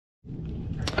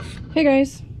Hey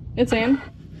guys, it's Ann.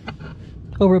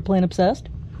 Over at Plain Obsessed.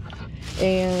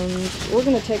 And we're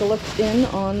going to take a look in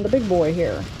on the big boy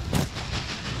here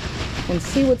and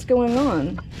see what's going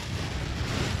on.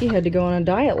 He had to go on a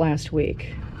diet last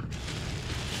week.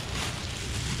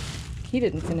 He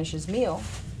didn't finish his meal.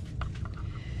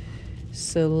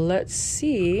 So let's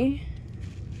see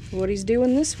what he's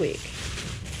doing this week.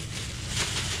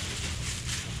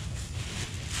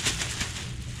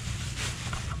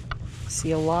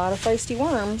 See a lot of feisty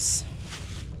worms.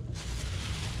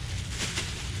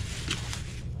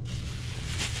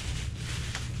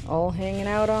 All hanging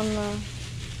out on the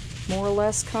more or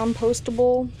less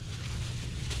compostable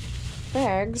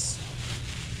bags.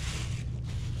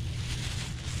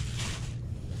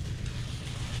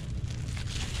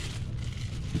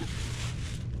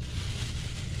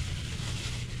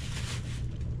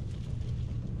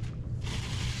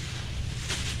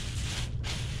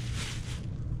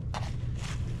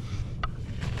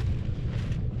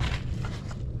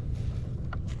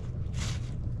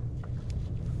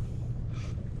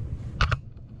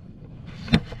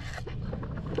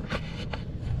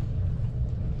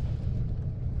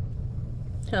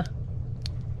 Huh.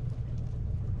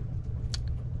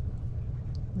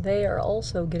 They are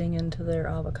also getting into their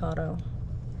avocado.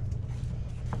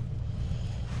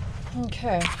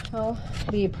 Okay, well,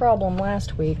 the problem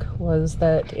last week was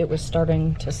that it was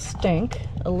starting to stink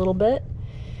a little bit,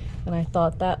 and I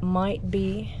thought that might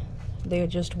be they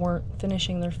just weren't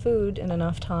finishing their food in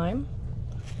enough time.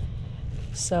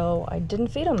 So I didn't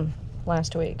feed them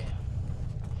last week.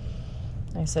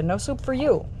 I said, no soup for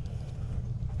you.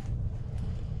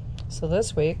 So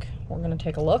this week, we're going to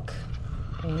take a look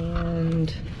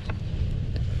and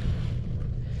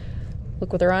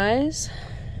look with our eyes,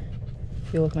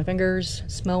 feel with my fingers,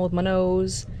 smell with my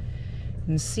nose,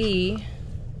 and see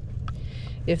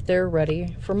if they're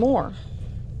ready for more.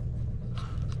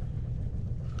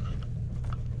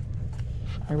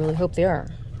 I really hope they are.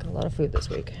 Got a lot of food this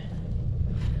week.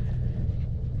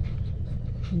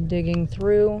 Digging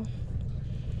through.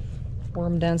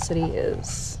 Worm density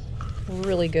is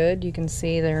really good. You can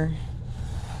see they're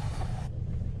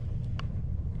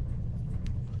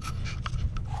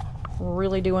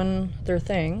really doing their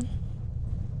thing.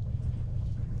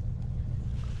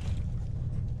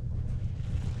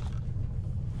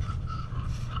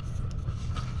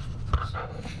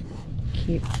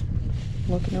 Keep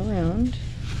looking around.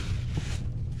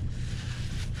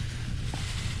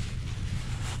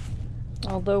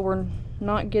 Although we're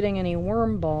not getting any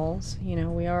worm balls, you know,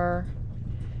 we are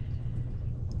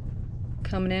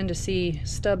coming in to see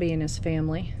Stubby and his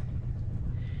family.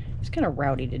 He's kind of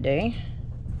rowdy today.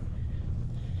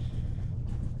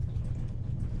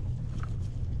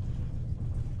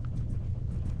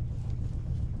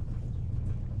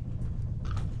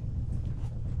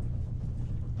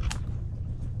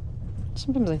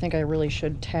 Sometimes I think I really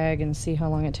should tag and see how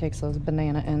long it takes those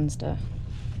banana ends to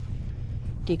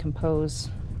decompose.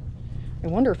 I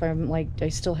wonder if I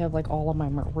still have like all of my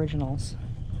originals.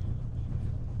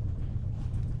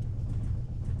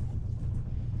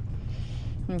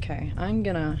 Okay, I'm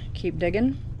gonna keep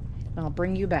digging and I'll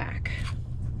bring you back.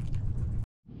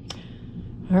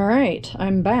 All right,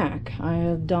 I'm back. I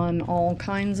have done all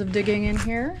kinds of digging in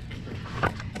here,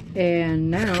 and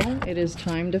now it is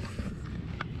time to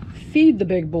feed the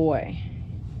big boy.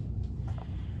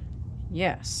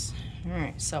 Yes. All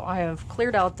right, so I have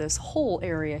cleared out this whole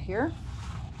area here,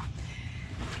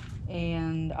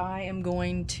 and I am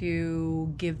going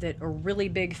to give it a really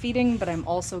big feeding, but I'm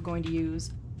also going to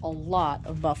use a lot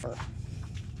of buffer.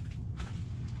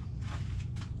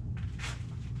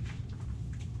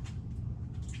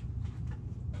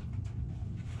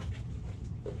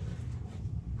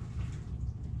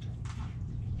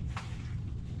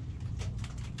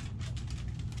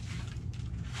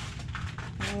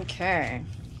 Okay.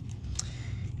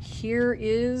 Here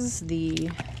is the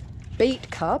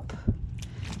bait cup,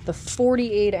 the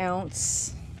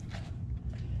 48-ounce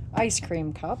ice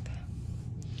cream cup.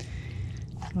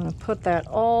 I'm going to put that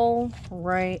all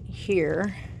right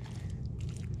here.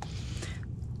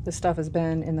 This stuff has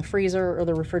been in the freezer or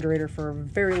the refrigerator for a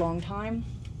very long time.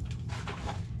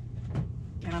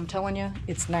 And I'm telling you,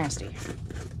 it's nasty.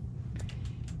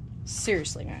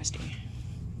 Seriously nasty.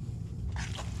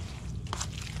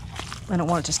 I don't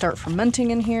want it to start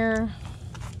fermenting in here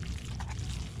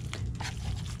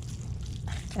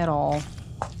at all.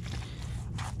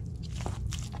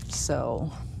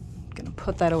 So I'm gonna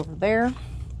put that over there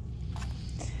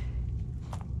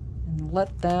and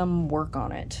let them work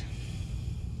on it.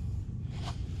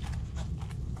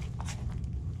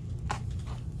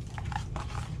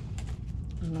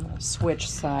 I'm gonna switch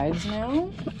sides now.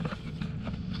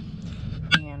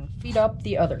 feed up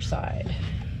the other side.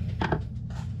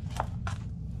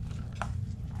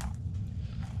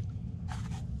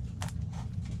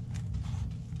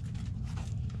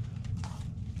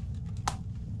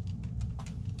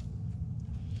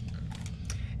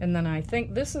 And then I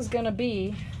think this is gonna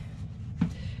be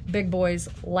Big Boy's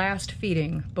last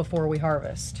feeding before we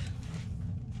harvest.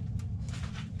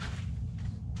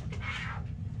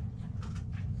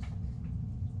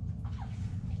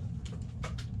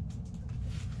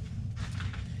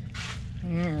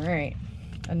 All right,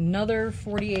 another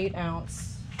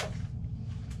 48-ounce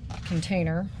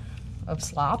container of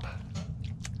slop.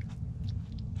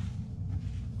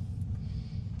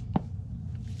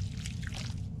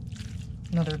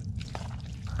 Another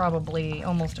probably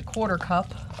almost a quarter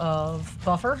cup of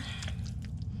buffer.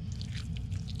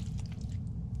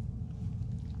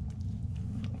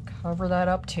 Cover that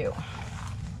up too.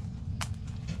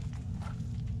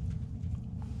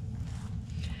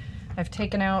 I've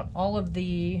taken out all of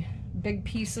the big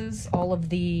pieces, all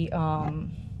the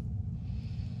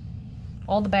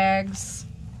bags,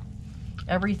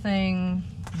 everything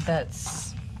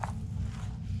that's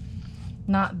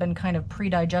not been kind of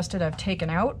pre-digested I've taken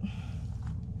out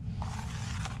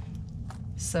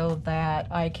so that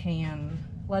I can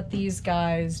let these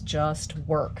guys just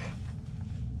work.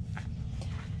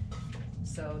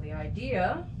 So the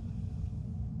idea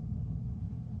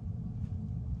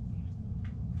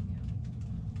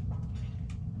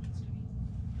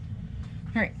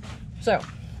all right, so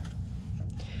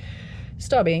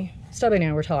Stubby and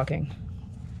I were talking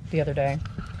the other day,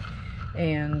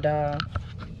 and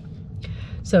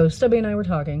so Stubby and I were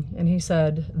talking, and he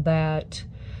said that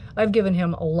I've given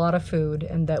him a lot of food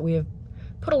and that we have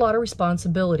put a lot of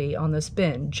responsibility on this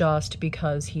bin just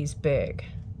because he's big.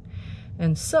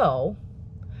 And so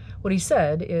what he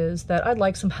said is that I'd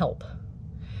like some help.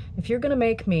 If you're gonna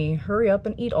make me hurry up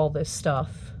and eat all this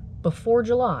stuff before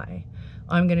July,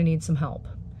 I'm gonna need some help.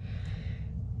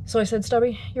 So I said,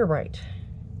 Stubby, you're right.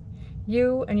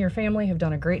 You and your family have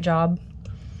done a great job,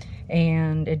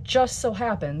 and it just so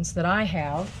happens that I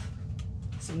have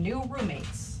some new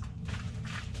roommates.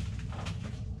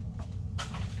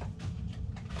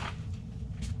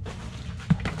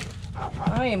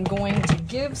 I am going to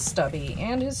give Stubby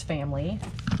and his family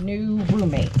new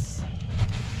roommates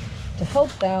to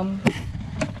help them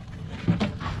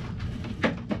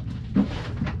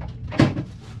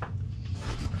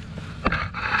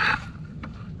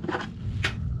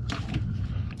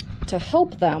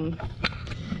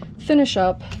finish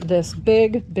up this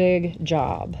big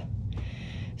job.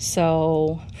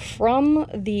 So from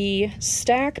the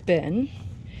stack bin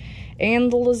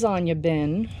and the lasagna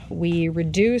bin, we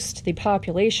reduced the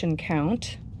population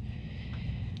count,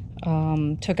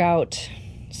 took out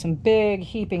some big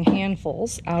heaping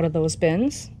handfuls out of those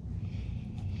bins,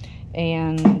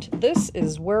 and this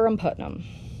is where I'm putting them.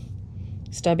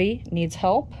 Stubby needs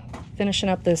help finishing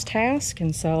up this task,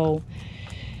 and so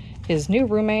his new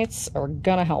roommates are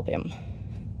gonna help him.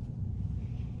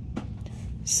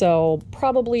 So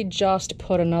probably just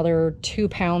put another 2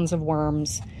 pounds of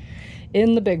worms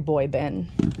in the big boy bin.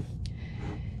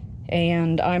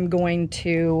 And I'm going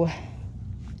to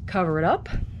cover it up.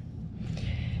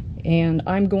 And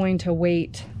I'm going to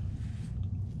wait,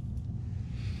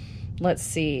 let's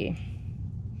see,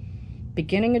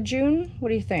 beginning of June? What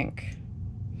do you think?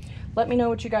 Let me know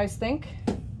what you guys think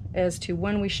as to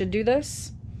when we should do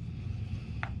this.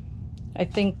 I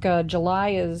think July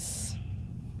is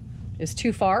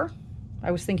too far. I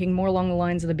was thinking more along the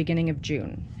lines of the beginning of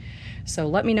June. So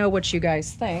let me know what you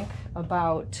guys think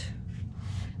about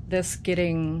this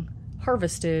getting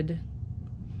harvested,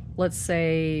 let's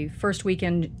say first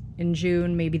weekend in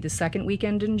June, maybe the second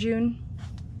weekend in June.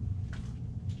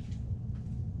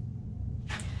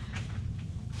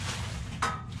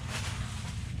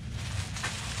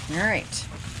 All right.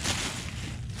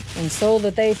 And so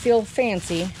that they feel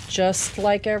fancy, just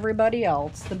like everybody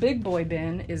else, the big boy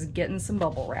bin is getting some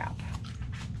bubble wrap.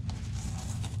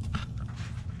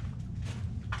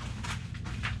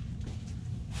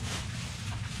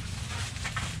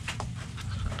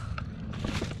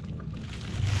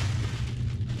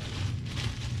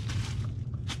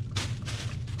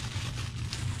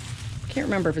 Can't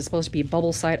remember if it's supposed to be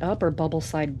bubble side up or bubble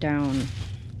side down.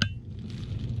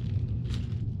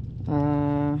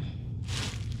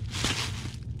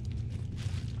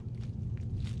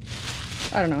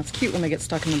 I don't know, it's cute when they get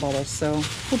stuck in the bubbles, so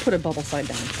we'll put it bubble side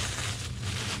down.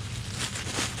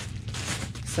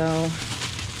 So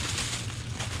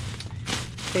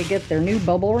they get their new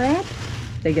bubble wrap,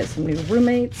 they get some new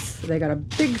roommates, they got a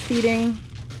big feeding,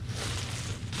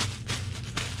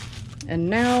 And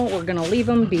now we're gonna leave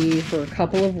them be for a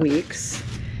couple of weeks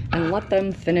and let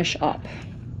them finish up.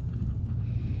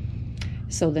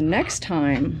 So the next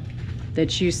time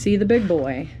that you see the big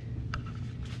boy,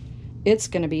 it's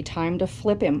gonna be time to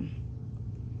flip him.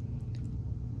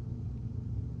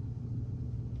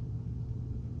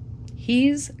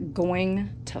 He's going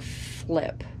to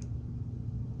flip.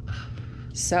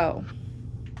 So,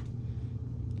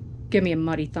 give me a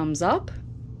muddy thumbs up,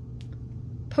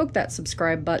 poke that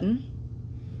subscribe button,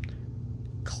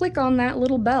 click on that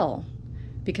little bell,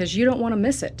 because you don't want to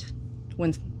miss it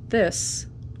when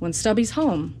Stubby's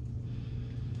home.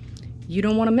 You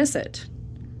don't want to miss it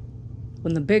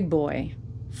when the big boy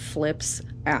flips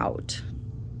out.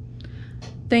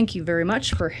 Thank you very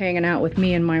much for hanging out with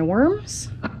me and my worms.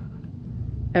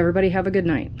 Everybody have a good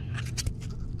night.